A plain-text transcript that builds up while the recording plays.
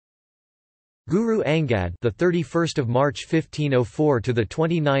Guru Angad, the 31st of March 1504 to the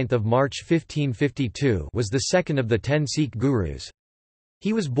 29th of March 1552, was the second of the 10 Sikh gurus.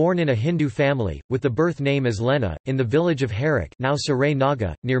 He was born in a Hindu family, with the birth name as Lena, in the village of Harak, now Sarai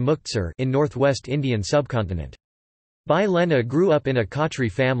Naga, near Muktsar, in northwest Indian subcontinent. Bhai Lena grew up in a Khatri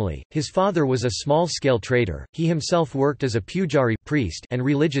family. His father was a small-scale trader. He himself worked as a pujari priest and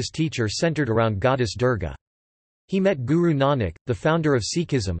religious teacher centered around goddess Durga. He met Guru Nanak, the founder of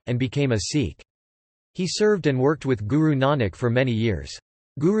Sikhism, and became a Sikh. He served and worked with Guru Nanak for many years.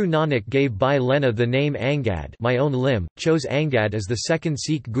 Guru Nanak gave Bhai Lena the name Angad, my own limb, chose Angad as the second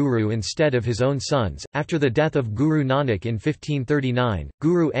Sikh guru instead of his own sons. After the death of Guru Nanak in 1539,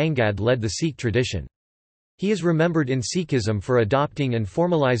 Guru Angad led the Sikh tradition. He is remembered in Sikhism for adopting and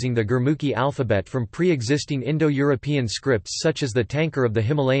formalizing the Gurmukhi alphabet from pre-existing Indo-European scripts such as the Tankar of the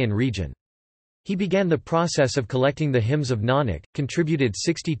Himalayan region. He began the process of collecting the hymns of Nanak, contributed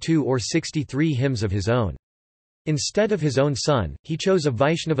 62 or 63 hymns of his own. Instead of his own son, he chose a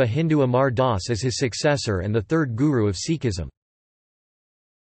Vaishnava Hindu Amar Das as his successor and the third guru of Sikhism.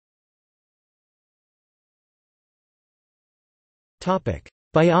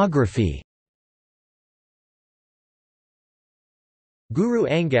 Biography. Guru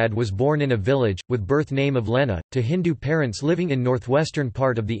Angad was born in a village, with birth name of Lena, to Hindu parents living in northwestern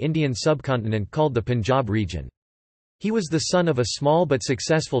part of the Indian subcontinent called the Punjab region. He was the son of a small but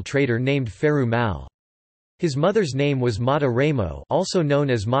successful trader named Feru Mal. His mother's name was Mata Ramo, also known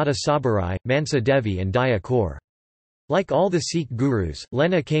as Mata Sabarai, Mansa Devi and Daya Kaur. Like all the Sikh gurus,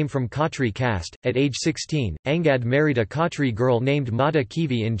 Lena came from Khatri caste. At age 16, Angad married a Khatri girl named Mata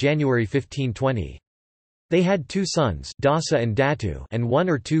Kivi in January 1520. They had 2 sons, Dasa and Datu, and 1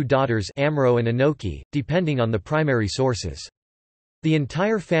 or 2 daughters, Amro and Anoki, depending on the primary sources. The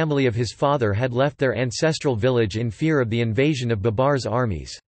entire family of his father had left their ancestral village in fear of the invasion of Babar's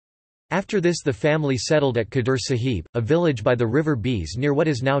armies. After this the family settled at Khadur Sahib, a village by the river Bees near what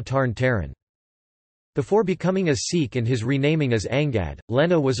is now Tarn Taran. Before becoming a Sikh and his renaming as Angad,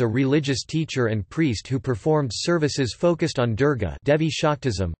 Lena was a religious teacher and priest who performed services focused on Durga, Devi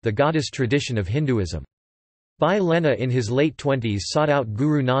Shaktism, the goddess tradition of Hinduism. Bhai Lena in his late 20s sought out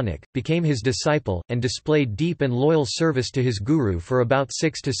Guru Nanak, became his disciple, and displayed deep and loyal service to his guru for about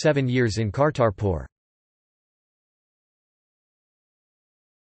 6 to 7 years in Kartarpur.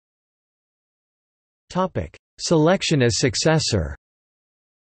 Selection as successor.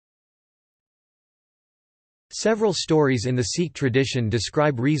 Several stories in the Sikh tradition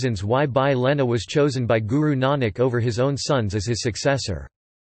describe reasons why Bhai Lena was chosen by Guru Nanak over his own sons as his successor.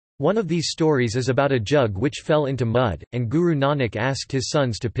 One of these stories is about a jug which fell into mud, and Guru Nanak asked his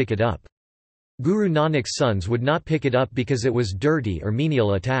sons to pick it up. Guru Nanak's sons would not pick it up because it was dirty or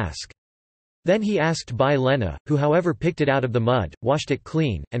menial a task. Then he asked Bhai Lena, who however picked it out of the mud, washed it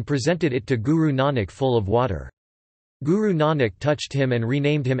clean, and presented it to Guru Nanak full of water. Guru Nanak touched him and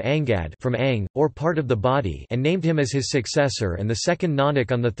renamed him Angad from Ang, or part of the body, and named him as his successor and the second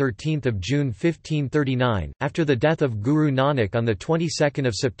Nanak on 13 June 1539. After the death of Guru Nanak on 22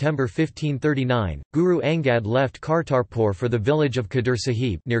 September 1539, Guru Angad left Kartarpur for the village of Khadur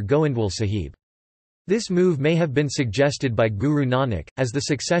Sahib near Goindwal Sahib. This move may have been suggested by Guru Nanak, as the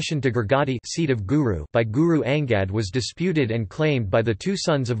succession to Gurgadi, seat of Guru, by Guru Angad was disputed and claimed by the 2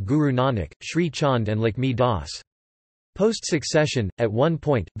 sons of Guru Nanak, Sri Chand and Lakshmi Das. Post-succession, at one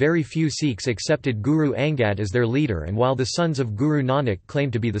point, very few Sikhs accepted Guru Angad as their leader, and while the sons of Guru Nanak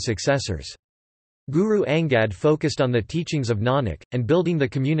claimed to be the successors. Guru Angad focused on the teachings of Nanak, and building the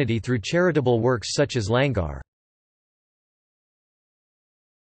community through charitable works such as Langar.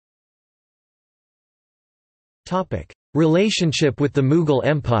 Relationship with the Mughal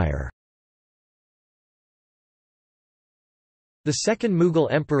Empire. The second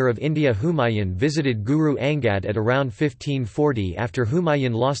Mughal emperor of India Humayun visited Guru Angad at around 1540 after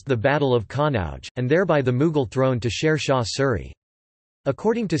Humayun lost the Battle of Kannauj, and thereby the Mughal throne to Sher Shah Suri.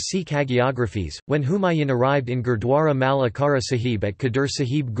 According to Sikh hagiographies, when Humayun arrived in Gurdwara Mall Akahara Sahib at Khadur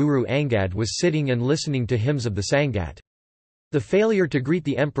Sahib, Guru Angad was sitting and listening to hymns of the Sangat. The failure to greet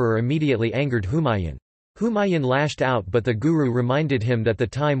the emperor immediately angered Humayun. Humayun lashed out, but the Guru reminded him that the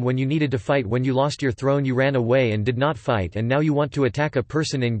time when you needed to fight, when you lost your throne you ran away and did not fight, and now you want to attack a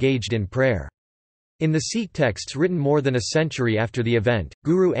person engaged in prayer. In the Sikh texts written more than a century after the event,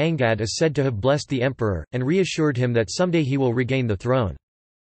 Guru Angad is said to have blessed the emperor, and reassured him that someday he will regain the throne.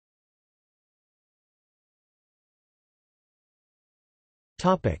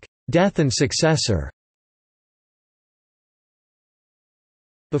 Death and successor.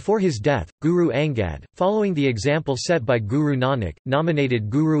 Before his death, Guru Angad, following the example set by Guru Nanak, nominated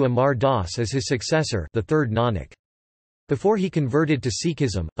Guru Amar Das as his successor, the third Nanak. Before he converted to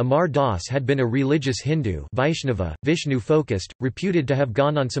Sikhism, Amar Das had been a religious Hindu Vaishnava, Vishnu-focused, reputed to have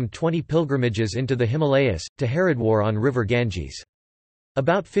gone on some 20 pilgrimages into the Himalayas, to Haridwar on river Ganges.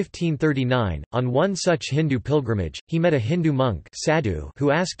 About 1539, on one such Hindu pilgrimage, he met a Hindu monk sadhu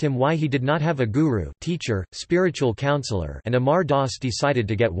who asked him why he did not have a guru teacher, spiritual counselor, and Amar Das decided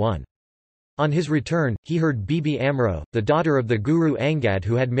to get one. On his return, he heard Bibi Amro, the daughter of the Guru Angad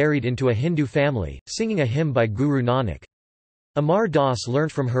who had married into a Hindu family, singing a hymn by Guru Nanak. Amar Das learnt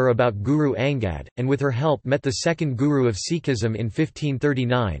from her about Guru Angad, and with her help met the second Guru of Sikhism in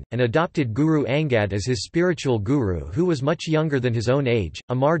 1539, and adopted Guru Angad as his spiritual guru who was much younger than his own age.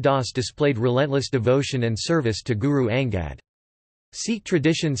 Amar Das displayed relentless devotion and service to Guru Angad. Sikh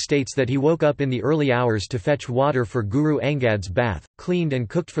tradition states that he woke up in the early hours to fetch water for Guru Angad's bath, cleaned and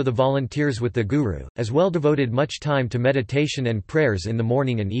cooked for the volunteers with the Guru, as well devoted much time to meditation and prayers in the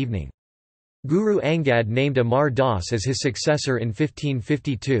morning and evening. Guru Angad named Amar Das as his successor in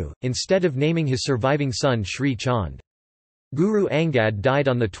 1552, instead of naming his surviving son Sri Chand. Guru Angad died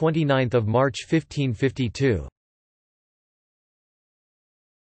on 29 March 1552.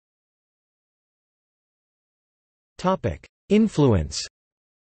 Influence.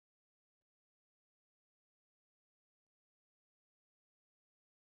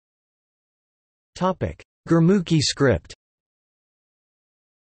 Gurmukhi script.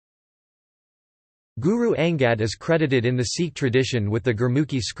 Guru Angad is credited in the Sikh tradition with the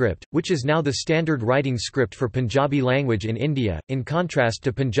Gurmukhi script, which is now the standard writing script for Punjabi language in India, in contrast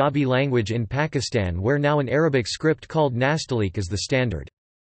to Punjabi language in Pakistan where now an Arabic script called Nastaliq is the standard.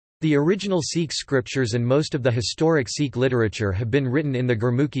 The original Sikh scriptures and most of the historic Sikh literature have been written in the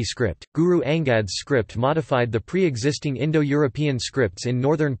Gurmukhi script. Guru Angad's script modified the pre-existing Indo-European scripts in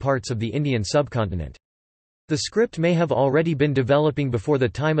northern parts of the Indian subcontinent. The script may have already been developing before the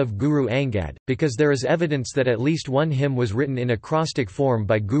time of Guru Angad, because there is evidence that at least one hymn was written in acrostic form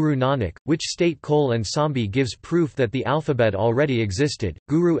by Guru Nanak, which state Kol and Sambi gives proof that the alphabet already existed.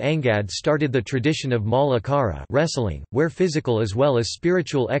 Guru Angad started the tradition of Mall Akahara wrestling, where physical as well as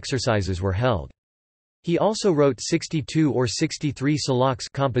spiritual exercises were held. He also wrote 62 or 63 salaks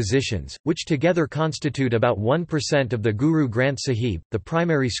compositions, which together constitute about 1% of the Guru Granth Sahib, the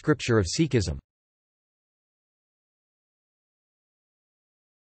primary scripture of Sikhism.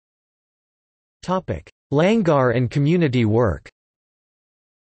 Langar and community work.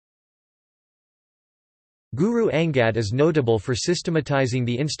 Guru Angad is notable for systematizing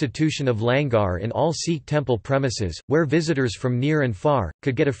the institution of Langar in all Sikh temple premises, where visitors from near and far,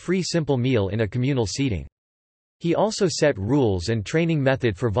 could get a free simple meal in a communal seating. He also set rules and training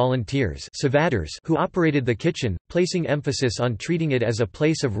method for volunteers who operated the kitchen, placing emphasis on treating it as a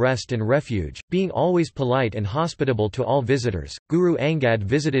place of rest and refuge, being always polite and hospitable to all visitors. Guru Angad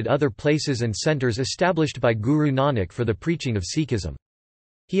visited other places and centers established by Guru Nanak for the preaching of Sikhism.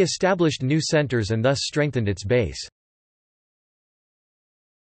 He established new centers and thus strengthened its base.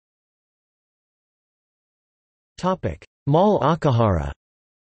 Mall Akahara.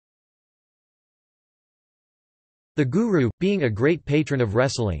 The Guru, being a great patron of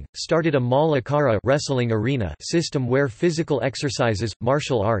wrestling, started a Mall Akahara wrestling arena system where physical exercises,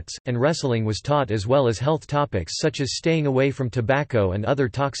 martial arts, and wrestling was taught as well as health topics such as staying away from tobacco and other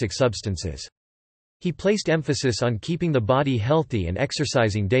toxic substances. He placed emphasis on keeping the body healthy and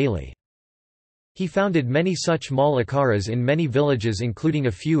exercising daily. He founded many such Mall Akharas in many villages including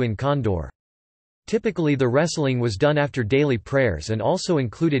a few in Kondor. Typically the wrestling was done after daily prayers and also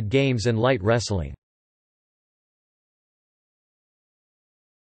included games and light wrestling.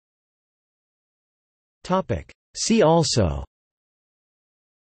 See also: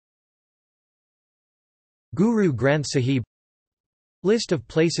 Guru Granth Sahib, List of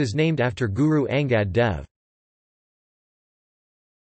places named after Guru Angad Dev.